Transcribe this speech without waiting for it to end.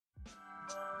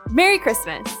Merry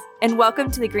Christmas, and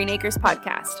welcome to the Green Acres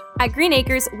podcast. At Green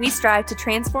Acres, we strive to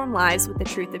transform lives with the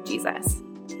truth of Jesus.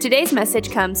 Today's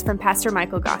message comes from Pastor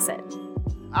Michael Gossett.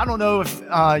 I don't know if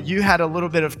you had a little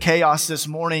bit of chaos this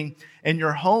morning in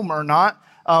your home or not,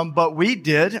 but we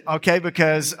did, okay,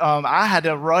 because I had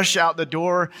to rush out the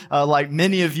door like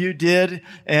many of you did,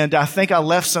 and I think I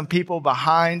left some people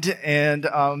behind, and,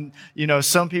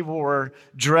 some people were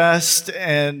dressed,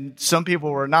 and some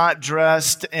people were not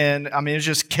dressed, and, it was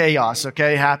just chaos,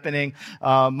 okay, happening.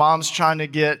 Mom's trying to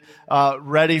get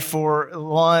ready for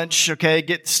lunch, okay,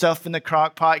 get stuff in the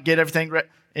crock pot, get everything ready.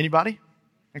 Anybody?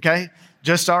 Okay?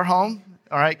 Just our home?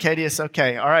 All right, Katie, it's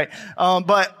okay. All right.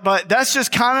 But that's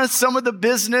just kind of some of the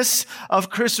business of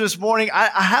Christmas morning.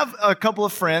 I have a couple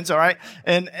of friends, all right?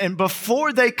 And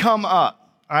before they come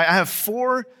up, all right, I have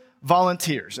 4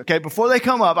 volunteers, okay? Before they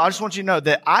come up, I just want you to know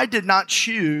that I did not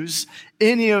choose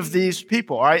any of these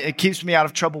people, all right? It keeps me out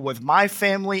of trouble with my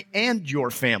family and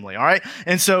your family, all right?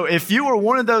 And so if you are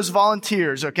one of those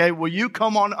volunteers, okay, will you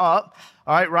come on up,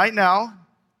 all right, right now?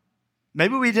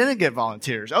 Maybe we didn't get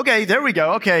volunteers. Okay, there we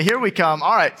go. Okay, here we come.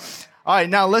 All right,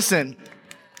 now listen.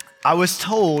 I was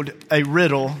told a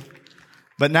riddle,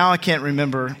 but now I can't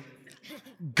remember.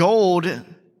 Gold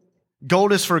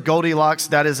is for Goldilocks.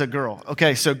 That is a girl.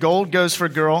 Okay, so gold goes for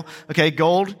girl. Okay,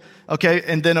 gold. Okay,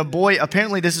 and then a boy.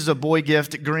 Apparently this is a boy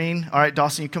gift. Green. All right,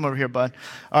 Dawson, you come over here, bud.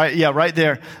 All right, yeah, right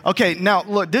there. Okay, now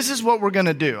look, this is what we're going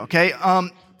to do, okay?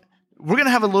 We're going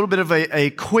to have a little bit of a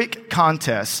quick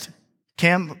contest.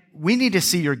 Cam, we need to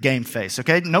see your game face,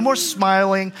 okay? No more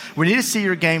smiling. We need to see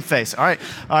your game face. All right.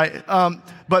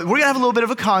 But we're going to have a little bit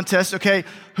of a contest, okay?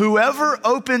 Whoever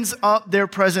opens up their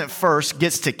present first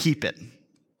gets to keep it.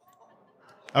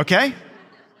 Okay?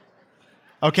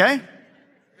 Okay?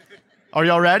 Are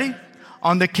y'all ready?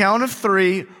 On the count of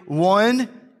 3, 1,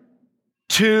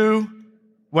 2,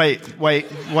 wait.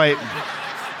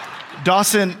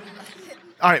 Dawson,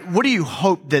 all right, what do you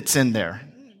hope that's in there?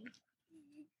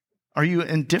 Are you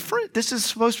indifferent? This is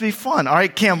supposed to be fun. All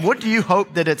right, Cam, what do you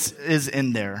hope that is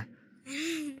in there?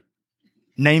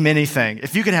 Name anything.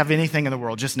 If you could have anything in the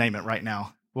world, just name it right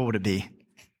now. What would it be? I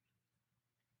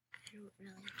don't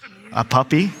really care. A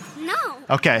puppy? No.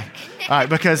 Okay. All right,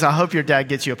 because I hope your dad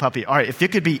gets you a puppy. All right, if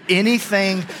it could be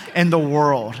anything in the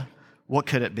world, what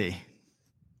could it be?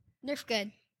 Nerf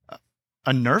gun.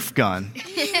 A Nerf gun?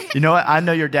 You know what? I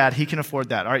know your dad. He can afford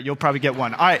that. All right, you'll probably get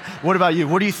one. All right, what about you?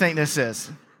 What do you think this is?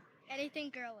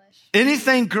 Anything girlish.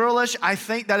 Anything girlish, I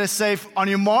think that is safe. On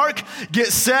your mark, get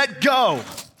set, go. All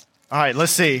right,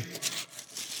 let's see.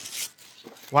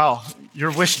 Wow, your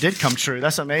wish did come true.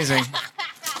 That's amazing.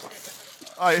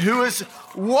 All right,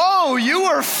 whoa, you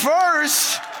were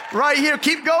first right here.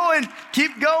 Keep going.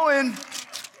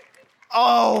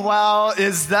 Oh, wow,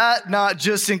 is that not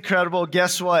just incredible?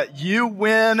 Guess what? You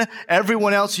win.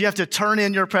 Everyone else, you have to turn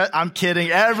in your I'm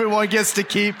kidding. Everyone gets to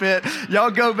keep it.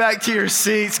 Y'all go back to your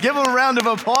seats. Give them a round of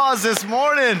applause this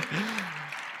morning.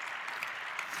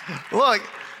 Look,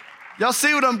 y'all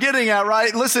see what I'm getting at,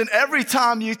 right? Listen, every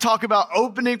time you talk about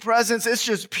opening presents, it's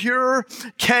just pure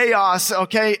chaos,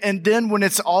 okay? And then when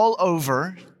it's all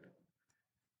over,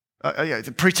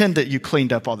 pretend that you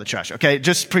cleaned up all the trash, okay?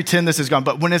 Just pretend this is gone.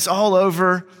 But when it's all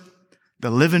over,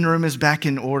 the living room is back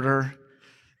in order.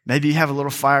 Maybe you have a little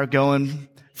fire going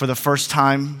for the first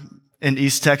time in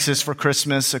East Texas for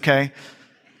Christmas, okay?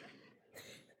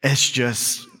 It's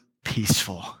just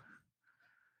peaceful.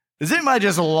 Does anybody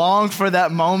just long for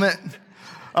that moment?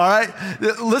 All right?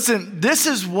 Listen, this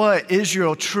is what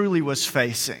Israel truly was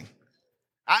facing.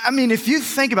 If you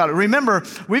think about it, remember,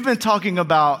 we've been talking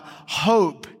about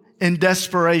hope in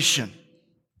desperation,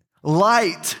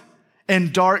 light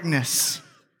and darkness,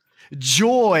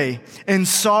 joy and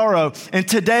sorrow. And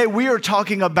today we are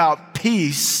talking about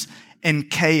peace and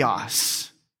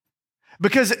chaos.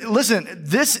 Because listen,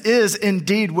 this is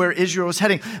indeed where Israel was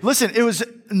heading. Listen, it was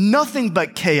nothing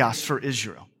but chaos for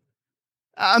Israel.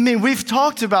 We've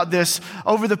talked about this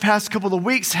over the past couple of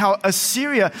weeks, how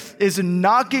Assyria is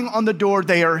knocking on the door.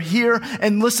 They are here.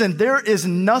 And listen, there is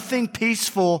nothing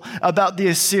peaceful about the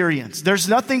Assyrians. There's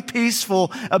nothing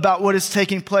peaceful about what is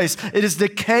taking place. It is the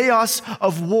chaos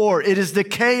of war. It is the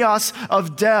chaos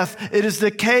of death. It is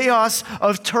the chaos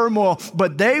of turmoil.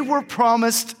 But they were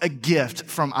promised a gift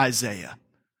from Isaiah.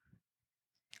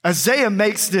 Isaiah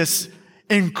makes this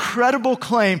incredible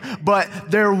claim, but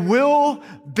there will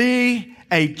be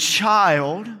a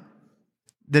child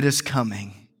that is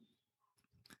coming.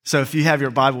 So if you have your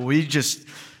Bible, will you just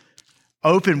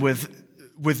open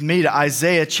with me to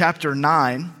Isaiah chapter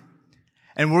 9,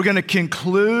 and we're going to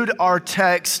conclude our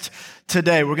text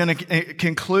today. We're going to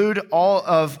conclude all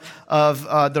of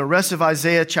the rest of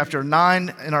Isaiah chapter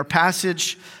 9 in our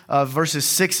passage, verses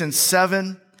 6 and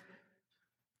 7.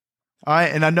 All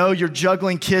right, and I know you're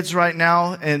juggling kids right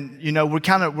now, and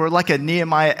we're like a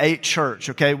Nehemiah 8 church,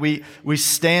 okay? We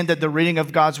stand at the reading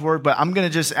of God's word, but I'm going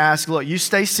to just ask, look, you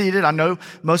stay seated. I know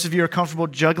most of you are comfortable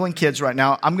juggling kids right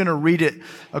now. I'm going to read it,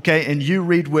 okay? And you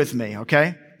read with me,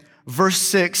 okay? Verse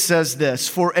 6 says this,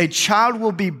 "For a child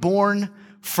will be born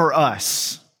for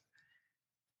us."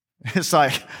 It's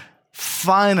like,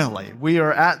 finally, we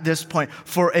are at this point.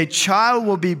 "For a child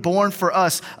will be born for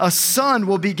us, a son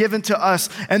will be given to us,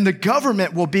 and the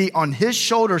government will be on his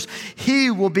shoulders. He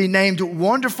will be named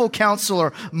Wonderful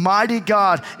Counselor, Mighty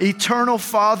God, Eternal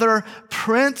Father,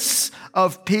 Prince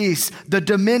of Peace. The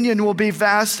dominion will be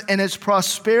vast, and its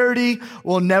prosperity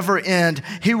will never end.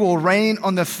 He will reign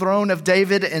on the throne of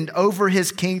David and over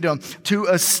his kingdom, to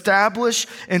establish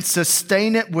and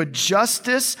sustain it with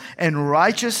justice and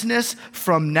righteousness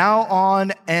from now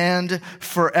on and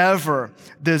forever.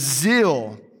 The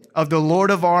zeal of the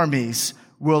Lord of armies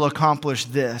will accomplish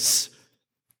this."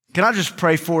 Can I just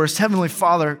pray for us? Heavenly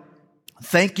Father,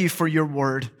 thank you for your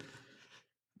word.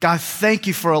 God, thank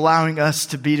you for allowing us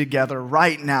to be together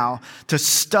right now to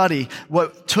study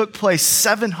what took place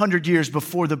 700 years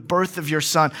before the birth of your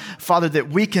son. Father,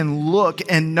 that we can look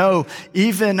and know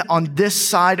even on this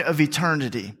side of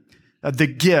eternity, the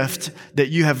gift that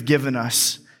you have given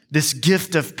us, this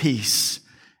gift of peace.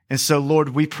 And so, Lord,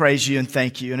 we praise you and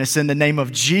thank you. And it's in the name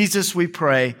of Jesus we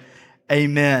pray.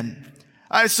 Amen.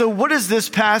 All right, so what does this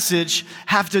passage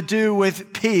have to do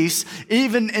with peace,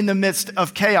 even in the midst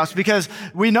of chaos? Because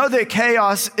we know that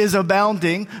chaos is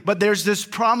abounding, but there's this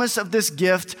promise of this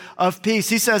gift of peace.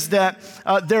 He says that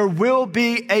there will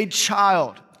be a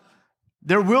child.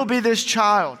 There will be this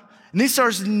child. And he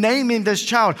starts naming this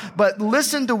child. But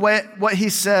listen to what he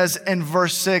says in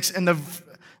verse 6. In the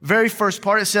very first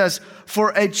part, it says, "For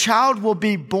a child will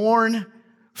be born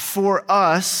for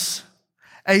us,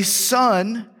 a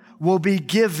son will be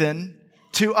given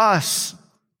to us."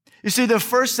 You see, the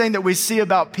first thing that we see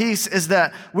about peace is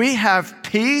that we have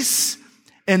peace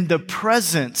in the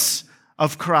presence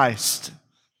of Christ.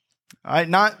 All right,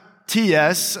 not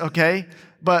TS, okay,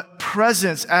 but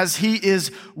presence as he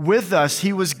is with us.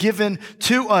 He was given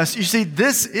to us. You see,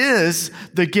 this is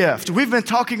the gift. We've been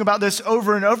talking about this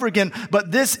over and over again,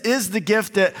 but this is the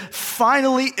gift that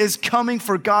finally is coming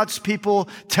for God's people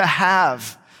to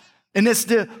have. And it's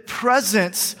the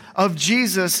presence of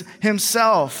Jesus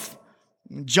himself.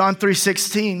 John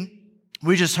 3:16,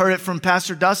 we just heard it from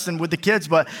Pastor Dustin with the kids,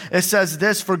 but it says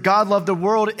this, "For God loved the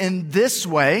world in this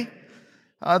way,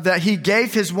 that he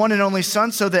gave his one and only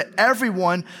son so that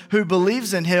everyone who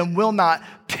believes in him will not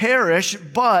perish,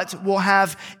 but will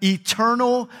have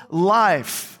eternal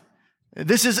life."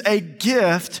 This is a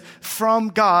gift from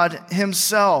God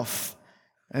himself.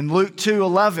 In Luke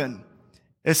 2:11,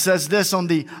 it says this on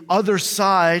the other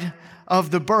side of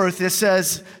the birth. It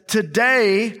says,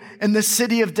 "Today in the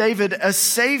city of David, a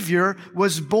Savior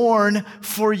was born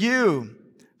for you."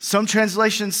 Some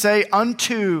translations say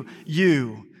unto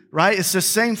you, right? It's the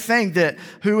same thing, that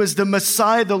who is the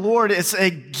Messiah, the Lord. It's a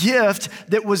gift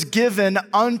that was given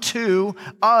unto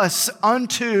us,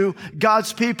 unto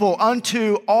God's people,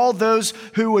 unto all those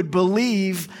who would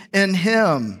believe in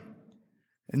him.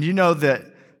 And you know that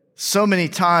so many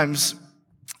times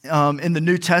in the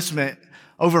New Testament,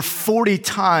 over 40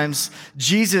 times,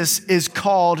 Jesus is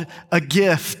called a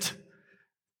gift.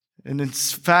 And in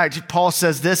fact, Paul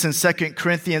says this in 2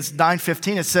 Corinthians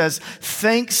 9:15. It says,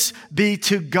 "Thanks be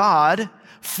to God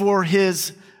for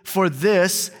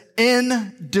this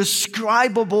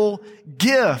indescribable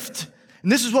gift."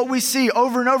 And this is what we see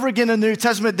over and over again in the New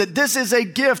Testament, that this is a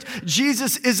gift.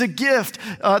 Jesus is a gift.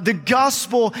 The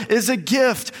gospel is a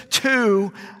gift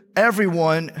to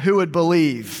everyone who would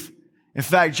believe. In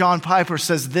fact, John Piper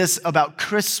says this about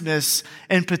Christmas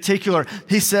in particular.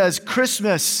 He says,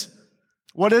 Christmas,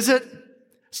 what is it?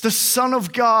 It's the Son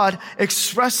of God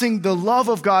expressing the love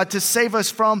of God to save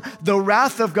us from the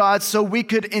wrath of God so we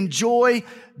could enjoy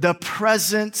the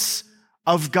presence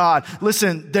of God.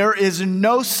 Listen, there is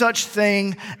no such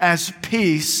thing as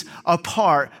peace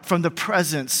apart from the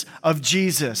presence of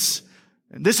Jesus.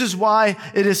 And this is why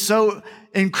it is so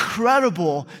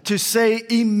incredible to say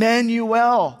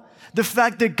Emmanuel. The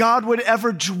fact that God would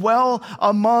ever dwell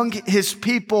among his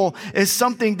people is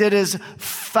something that is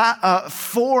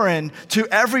foreign to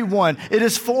everyone. It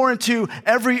is foreign to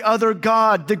every other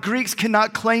God. The Greeks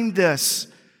cannot claim this.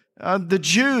 The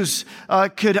Jews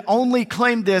could only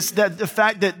claim this, that the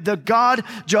fact that the God,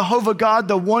 Jehovah God,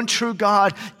 the one true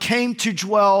God, came to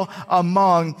dwell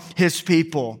among his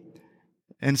people.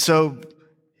 And so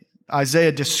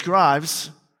Isaiah describes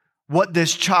what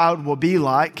this child will be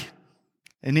like.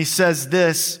 And he says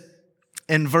this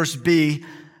in verse B,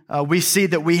 we see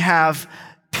that we have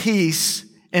peace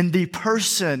in the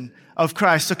person of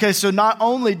Christ. Okay, so not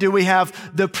only do we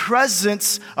have the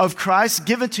presence of Christ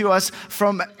given to us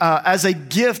from as a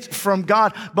gift from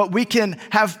God, but we can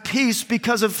have peace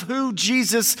because of who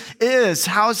Jesus is.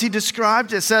 How is he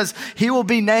described? It says he will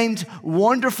be named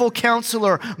Wonderful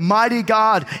Counselor, Mighty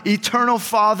God, Eternal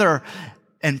Father,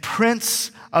 and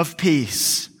Prince of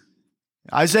Peace.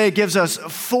 Isaiah gives us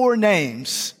 4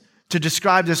 names to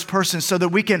describe this person so that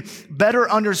we can better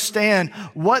understand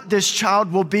what this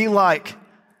child will be like.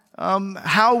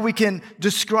 How we can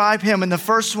describe him. And the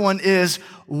first one is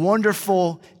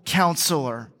Wonderful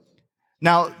Counselor.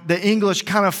 Now, the English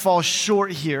kind of falls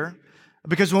short here,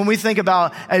 because when we think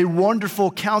about a wonderful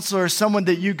counselor, someone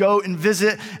that you go and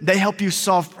visit, they help you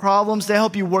solve problems. They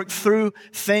help you work through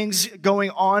things going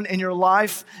on in your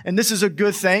life. And this is a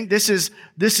good thing. This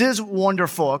is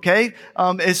wonderful, okay?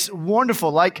 It's wonderful.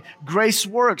 Like Grace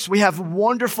Works, we have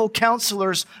wonderful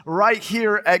counselors right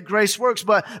here at Grace Works.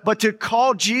 But to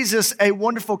call Jesus a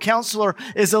wonderful counselor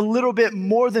is a little bit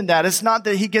more than that. It's not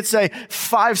that he gets a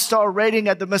 5-star rating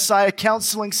at the Messiah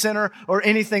Counseling Center or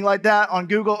anything like that on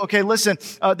Google. Okay, listen.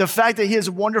 The fact that he is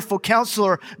a wonderful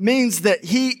counselor means that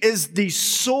he is the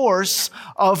source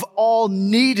of all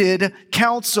needed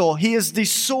counsel. He is the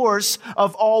source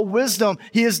of all wisdom.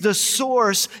 He is the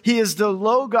source. He is the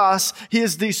Logos. He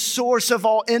is the source of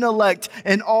all intellect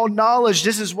and all knowledge.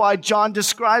 This is why John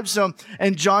describes him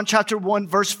in John chapter 1,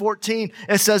 verse 14.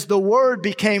 It says, the Word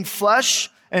became flesh.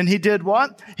 And he did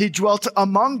what? He dwelt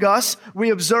among us. We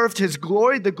observed his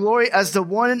glory, the glory as the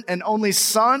one and only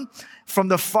Son from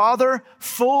the Father,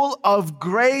 full of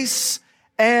grace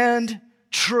and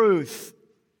truth.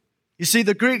 You see,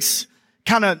 the Greeks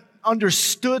kind of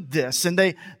understood this, and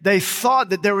they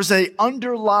thought that there was an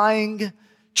underlying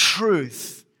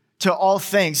truth to all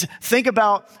things. Think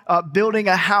about building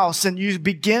a house, and you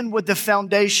begin with the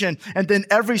foundation, and then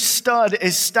every stud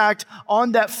is stacked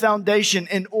on that foundation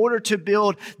in order to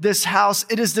build this house.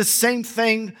 It is the same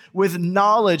thing with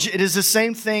knowledge. It is the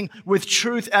same thing with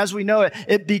truth as we know it.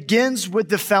 It begins with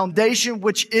the foundation,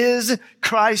 which is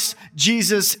Christ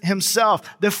Jesus himself.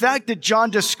 The fact that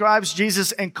John describes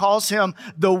Jesus and calls him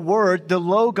the Word, the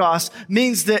Logos,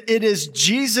 means that it is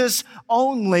Jesus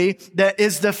only that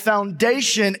is the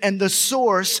foundation and the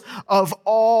source of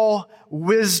all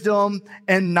wisdom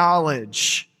and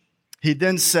knowledge. He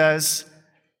then says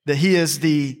that he is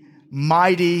the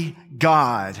mighty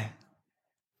God.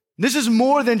 This is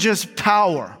more than just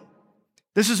power.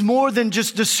 This is more than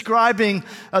just describing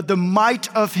the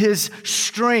might of his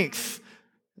strength.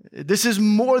 This is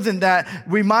more than that.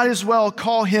 We might as well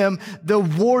call him the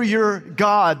warrior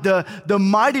God. The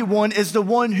mighty one is the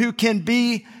one who cannot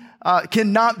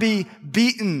be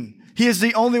beaten. He is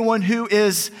the only one who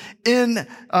is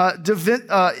what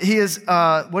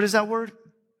is that word?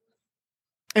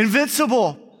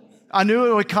 Invincible. I knew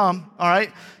it would come. All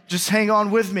right. Just hang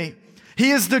on with me.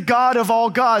 He is the God of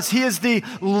all gods. He is the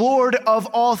Lord of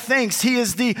all things. He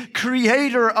is the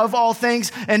creator of all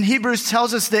things. And Hebrews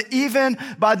tells us that even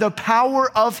by the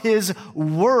power of his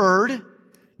word,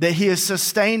 that he is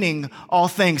sustaining all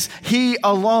things. He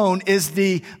alone is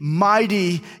the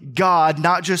mighty God,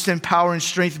 not just in power and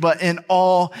strength, but in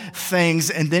all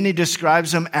things. And then he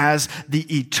describes him as the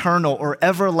eternal or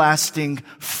everlasting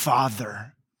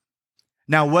Father.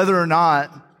 Now, whether or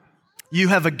not you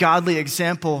have a godly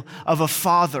example of a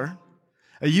father,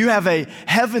 you have a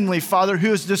heavenly Father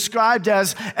who is described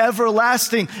as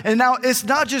everlasting. And now it's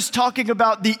not just talking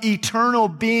about the eternal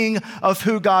being of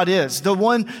who God is, the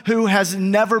one who has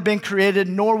never been created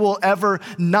nor will ever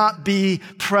not be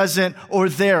present or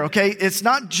there, okay? It's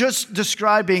not just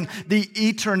describing the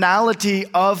eternality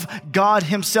of God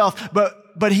himself,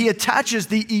 but he attaches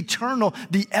the eternal,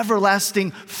 the everlasting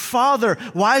Father.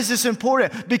 Why is this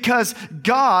important? Because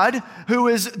God, who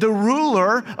is the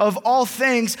ruler of all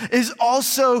things, is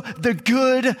also the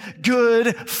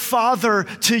good Father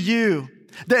to you.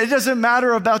 That it doesn't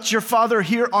matter about your father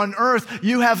here on earth.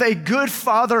 You have a good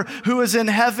Father who is in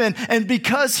heaven. And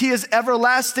because he is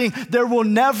everlasting, there will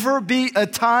never be a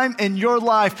time in your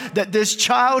life that this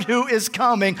child who is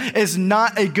coming is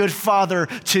not a good father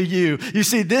to you. You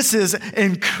see, this is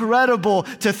incredible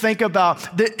to think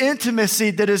about. The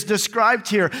intimacy that is described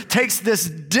here takes this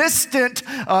distant,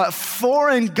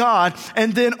 foreign God,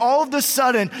 and then all of a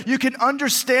sudden you can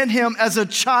understand him as a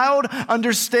child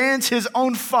understands his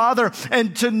own father,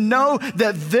 and to know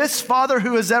that this Father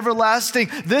who is everlasting,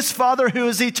 this Father who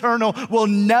is eternal, will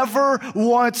never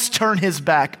once turn his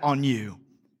back on you.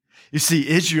 You see,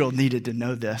 Israel needed to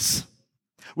know this.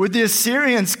 With the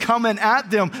Assyrians coming at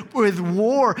them with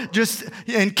war just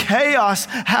and chaos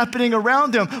happening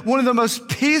around them, one of the most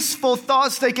peaceful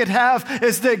thoughts they could have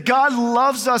is that God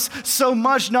loves us so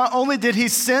much. Not only did he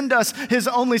send us his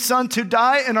only son to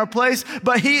die in our place,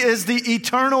 but he is the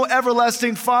eternal,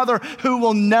 everlasting Father who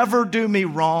will never do me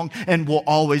wrong and will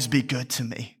always be good to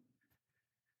me.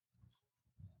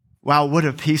 Wow, what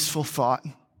a peaceful thought.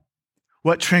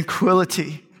 What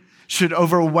tranquility should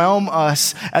overwhelm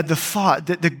us at the thought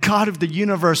that the God of the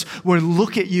universe would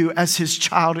look at you as his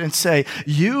child and say,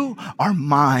 you are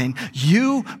mine.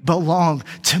 You belong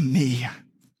to me.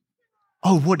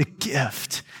 Oh, what a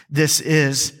gift this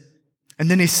is.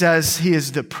 And then he says he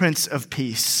is the Prince of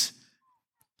Peace.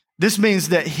 This means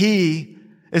that he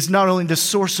is not only the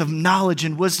source of knowledge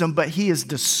and wisdom, but he is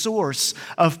the source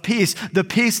of peace. The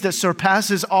peace that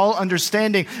surpasses all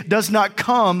understanding does not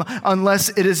come unless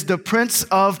it is the Prince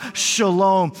of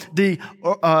Shalom,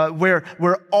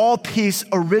 where all peace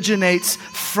originates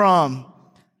from.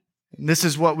 And this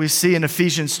is what we see in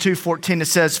Ephesians 2:14. It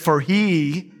says, for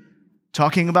he,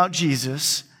 talking about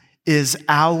Jesus, is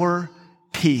our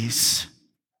peace.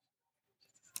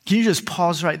 Can you just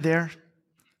pause right there?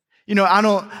 You know, I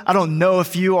don't know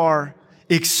if you are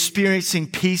experiencing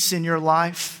peace in your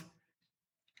life,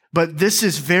 but this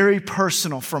is very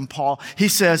personal from Paul. He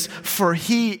says, for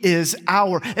he is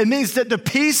our. It means that the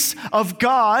peace of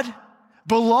God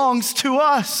belongs to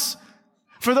us.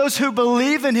 For those who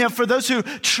believe in him, for those who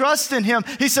trust in him,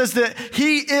 he says that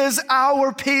he is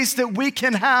our peace that we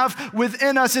can have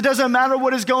within us. It doesn't matter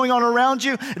what is going on around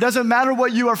you. It doesn't matter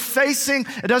what you are facing.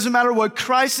 It doesn't matter what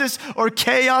crisis or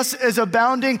chaos is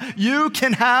abounding. You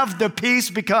can have the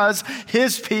peace because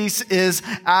his peace is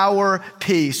our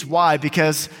peace. Why?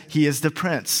 Because he is the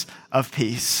Prince of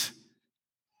Peace.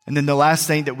 And then the last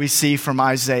thing that we see from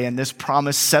Isaiah in this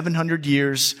promise 700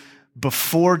 years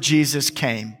before Jesus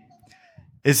came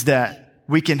is that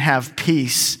we can have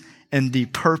peace in the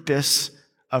purpose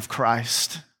of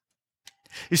Christ.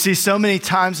 You see, so many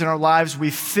times in our lives,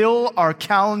 we fill our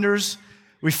calendars,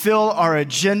 we fill our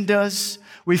agendas,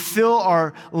 we fill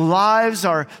our lives,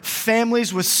 our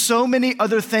families with so many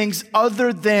other things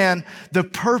other than the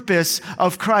purpose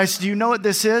of Christ. Do you know what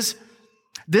this is?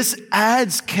 This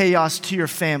adds chaos to your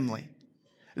family.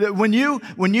 When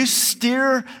you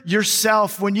steer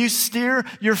yourself, when you steer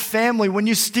your family, when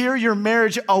you steer your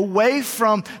marriage away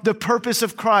from the purpose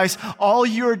of Christ, all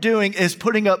you're doing is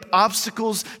putting up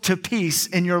obstacles to peace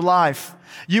in your life.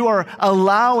 You are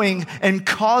allowing and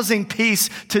causing peace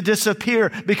to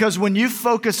disappear because when you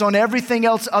focus on everything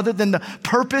else other than the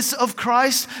purpose of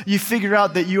Christ, you figure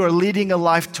out that you are leading a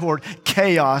life toward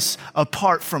chaos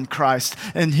apart from Christ.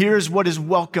 And here's what is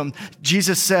welcome.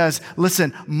 Jesus says,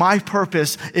 listen, my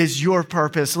purpose is your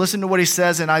purpose. Listen to what he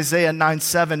says in Isaiah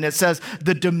 9:7. It says,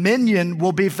 the dominion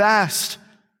will be vast.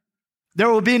 There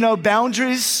will be no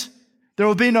boundaries. There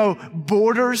will be no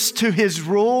borders to his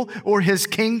rule or his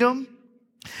kingdom.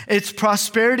 Its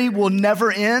prosperity will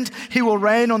never end. He will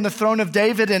reign on the throne of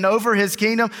David and over his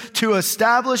kingdom to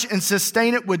establish and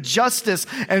sustain it with justice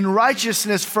and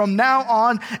righteousness from now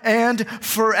on and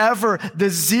forever.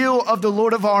 The zeal of the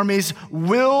Lord of armies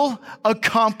will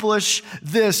accomplish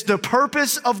this. The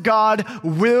purpose of God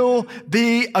will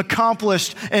be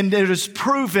accomplished, and it is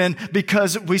proven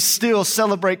because we still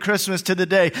celebrate Christmas to the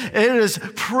day. It is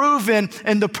proven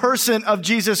in the person of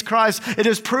Jesus Christ. It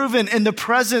is proven in the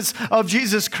presence of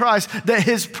Jesus Christ that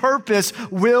his purpose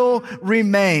will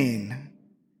remain.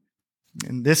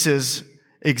 And this is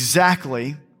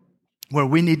exactly where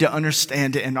we need to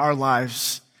understand it in our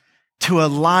lives to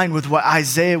align with what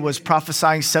Isaiah was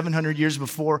prophesying 700 years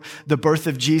before the birth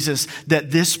of Jesus,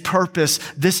 that this purpose,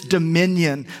 this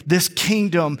dominion, this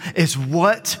kingdom is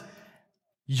what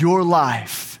your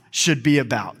life should be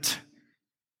about,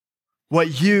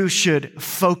 what you should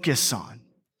focus on.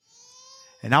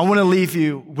 And I want to leave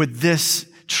you with this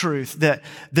truth, that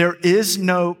there is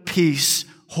no peace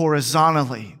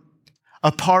horizontally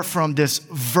apart from this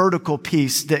vertical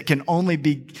peace that can only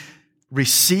be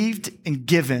received and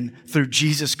given through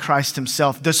Jesus Christ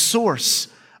himself, the source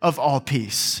of all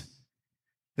peace.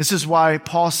 This is why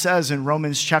Paul says in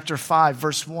Romans chapter 5,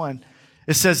 verse 1,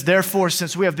 it says, therefore,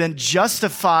 since we have been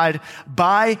justified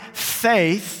by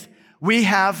faith, we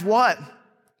have what?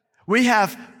 We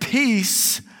have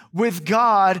peace with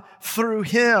God through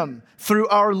him, through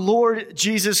our Lord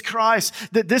Jesus Christ.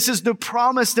 That this is the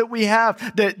promise that we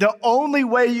have, that the only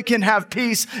way you can have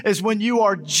peace is when you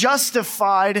are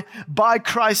justified by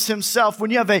Christ himself,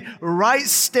 when you have a right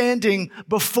standing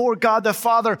before God the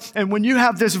Father, and when you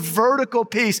have this vertical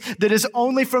peace that is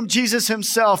only from Jesus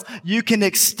himself, you can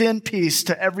extend peace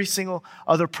to every single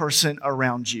other person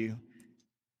around you.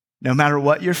 No matter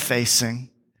what you're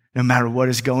facing, no matter what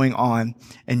is going on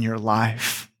in your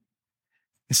life.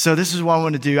 And so this is what I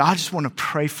want to do. I just want to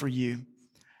pray for you.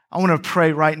 I want to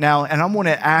pray right now, and I want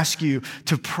to ask you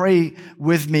to pray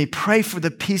with me. Pray for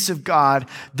the peace of God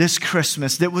this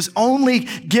Christmas that was only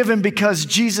given because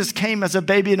Jesus came as a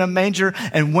baby in a manger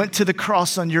and went to the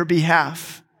cross on your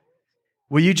behalf.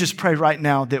 Will you just pray right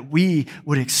now that we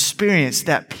would experience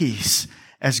that peace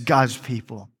as God's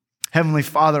people? Heavenly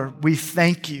Father, we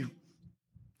thank you.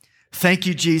 Thank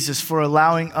you, Jesus, for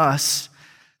allowing us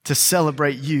to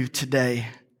celebrate you today.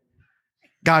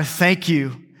 God, thank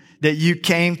you that you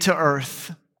came to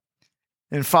earth.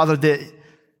 And Father, that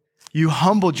you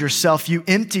humbled yourself, you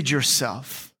emptied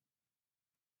yourself.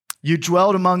 You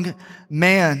dwelled among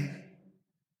man,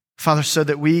 Father, so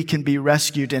that we can be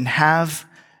rescued and have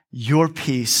your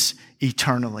peace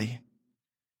eternally.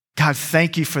 God,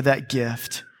 thank you for that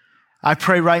gift. I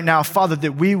pray right now, Father,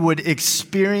 that we would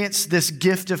experience this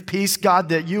gift of peace, God,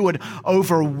 that you would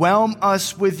overwhelm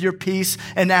us with your peace.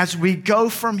 And as we go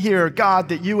from here, God,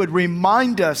 that you would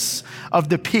remind us of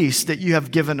the peace that you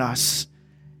have given us.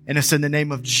 And it's in the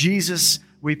name of Jesus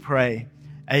we pray.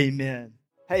 Amen.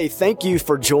 Hey, thank you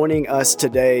for joining us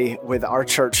today with our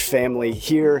church family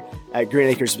here at Green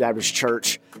Acres Baptist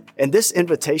Church. And this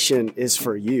invitation is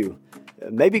for you.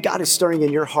 Maybe God is stirring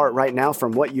in your heart right now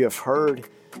from what you have heard.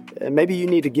 Maybe you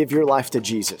need to give your life to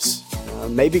Jesus.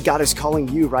 Maybe God is calling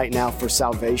you right now for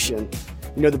salvation.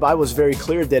 You know, the Bible is very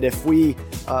clear that if we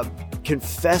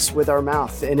confess with our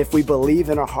mouth and if we believe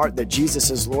in our heart that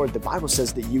Jesus is Lord, the Bible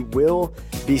says that you will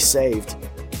be saved.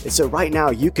 And so right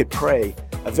now you could pray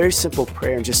a very simple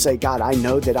prayer and just say, God, I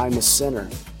know that I'm a sinner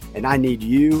and I need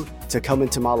you to come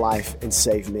into my life and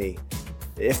save me.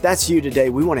 If that's you today,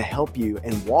 we want to help you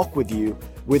and walk with you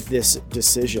with this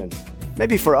decision.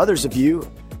 Maybe for others of you,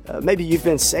 maybe you've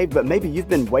been saved, but maybe you've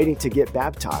been waiting to get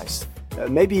baptized.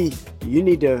 Maybe you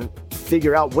need to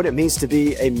figure out what it means to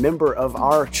be a member of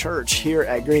our church here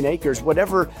at Green Acres.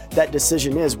 Whatever that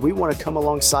decision is, we want to come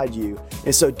alongside you.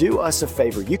 And so do us a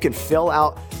favor. You can fill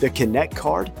out the Connect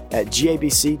card at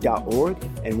gabc.org,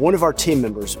 and one of our team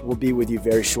members will be with you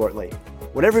very shortly.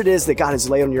 Whatever it is that God has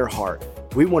laid on your heart,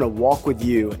 we want to walk with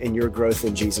you in your growth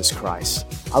in Jesus Christ.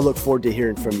 I look forward to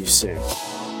hearing from you soon.